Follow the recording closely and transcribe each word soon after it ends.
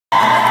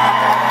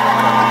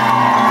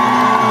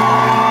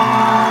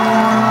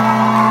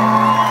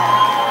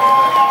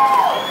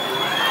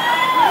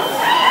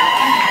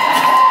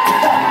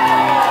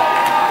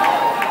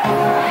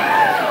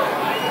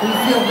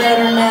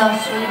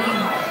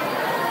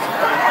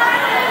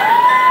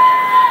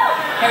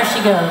Here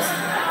she goes.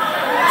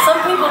 Some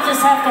people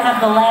just have to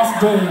have the last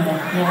ding,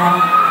 you know.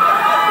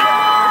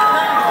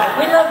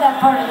 We love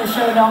that part of the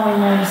show, don't we,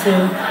 Mary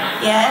Sue?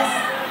 Yes.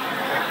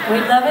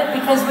 We love it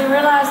because we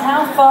realize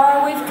how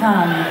far we've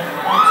come.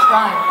 That's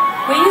right.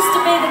 We used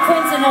to be the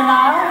queens of the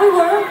Nile. We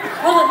were.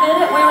 We'll admit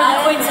it. We were the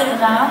queens of the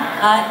Nile.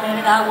 I admit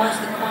it. I was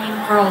the queen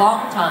for a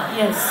long time.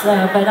 Yes,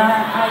 but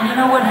you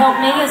know what helped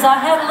me is I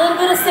had a little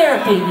bit of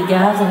therapy, you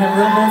guys. I had a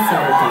little bit of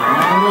therapy. And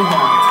it really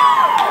helped.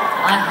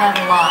 I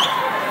had a lot.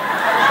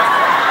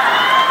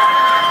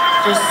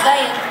 Just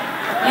saying.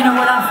 You know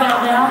what I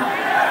found out?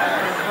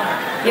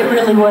 It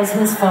really was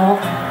his fault.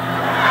 Just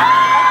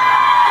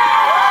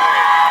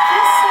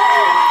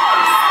saying.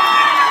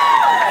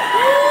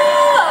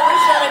 Ooh, I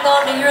wish I'd have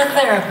gone to your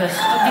therapist.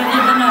 I'll give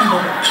you the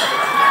number.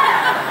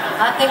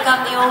 I think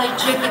I'm the only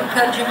chick in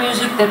country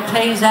music that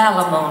pays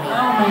alimony.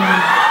 Oh,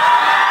 man.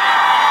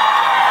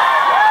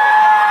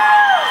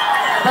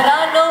 But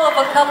I know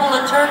of a couple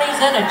attorneys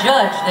and a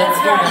judge that's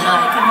here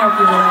tonight. I can help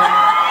you with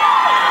that.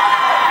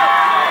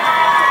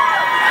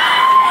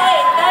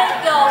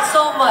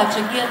 So much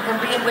again for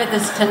being with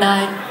us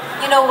tonight.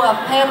 You know,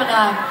 Pam and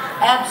I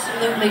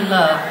absolutely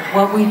love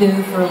what we do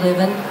for a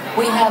living.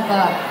 We've had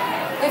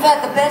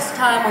the best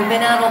time. We've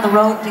been out on the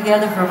road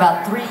together for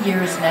about 3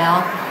 years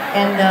now,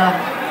 and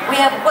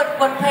we have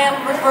what Pam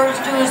refers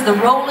to as the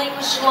rolling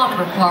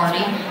slumber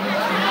party,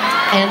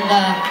 and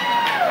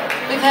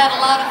we've had a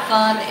lot of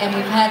fun, and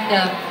we've had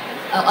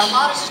a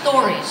lot of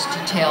stories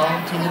to tell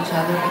to each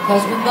other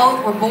because we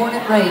both were born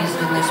and raised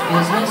in this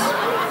business.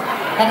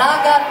 And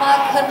I got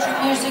my country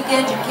music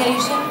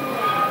education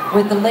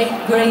with the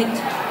late, great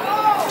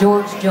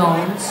George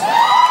Jones.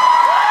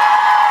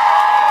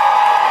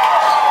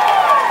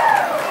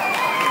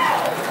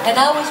 And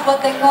I was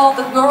what they call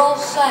the girl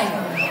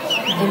singer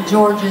in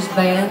George's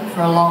band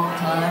for a long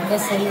time.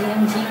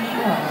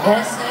 S-A-N-G-E-R.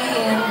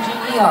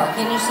 S-A-N-G-E-R.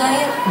 Can you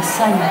say it? The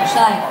singer.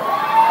 Singer.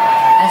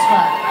 That's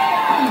right.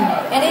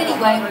 And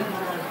anyway,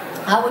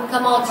 I would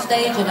come on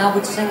stage and I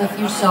would sing a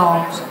few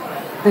songs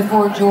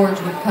before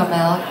George would come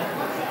out.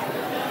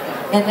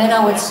 And then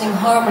I would sing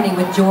harmony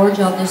with George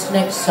on this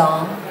next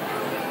song.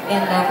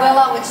 And, well,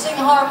 I would sing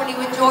harmony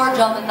with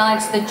George on the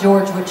nights that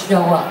George would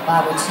show up.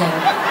 I would sing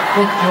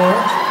with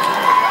George.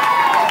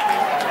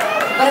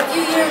 But a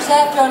few years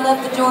after I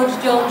left the George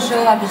Jones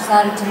show, I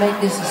decided to make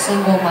this a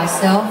single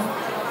myself.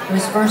 It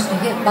was first a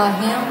hit by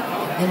him,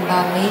 then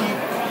by me.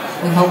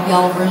 We hope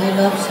y'all really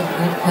love some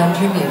good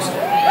country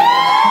music.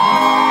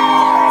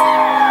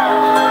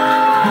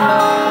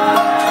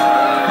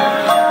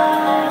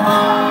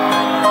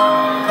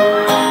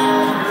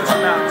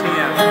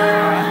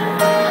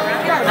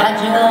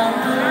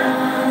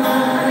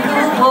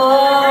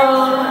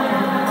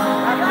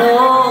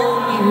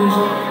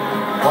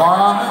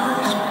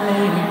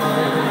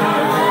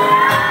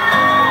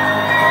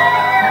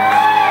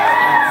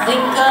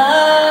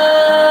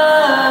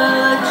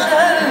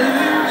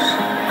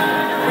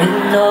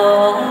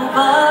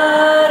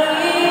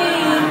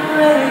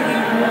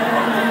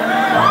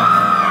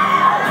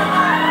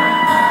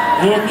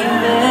 If you've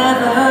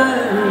ever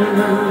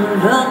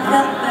looked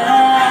up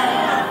at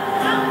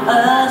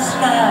a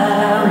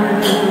sky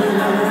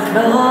with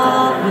no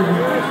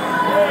blue,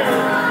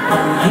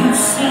 you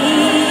see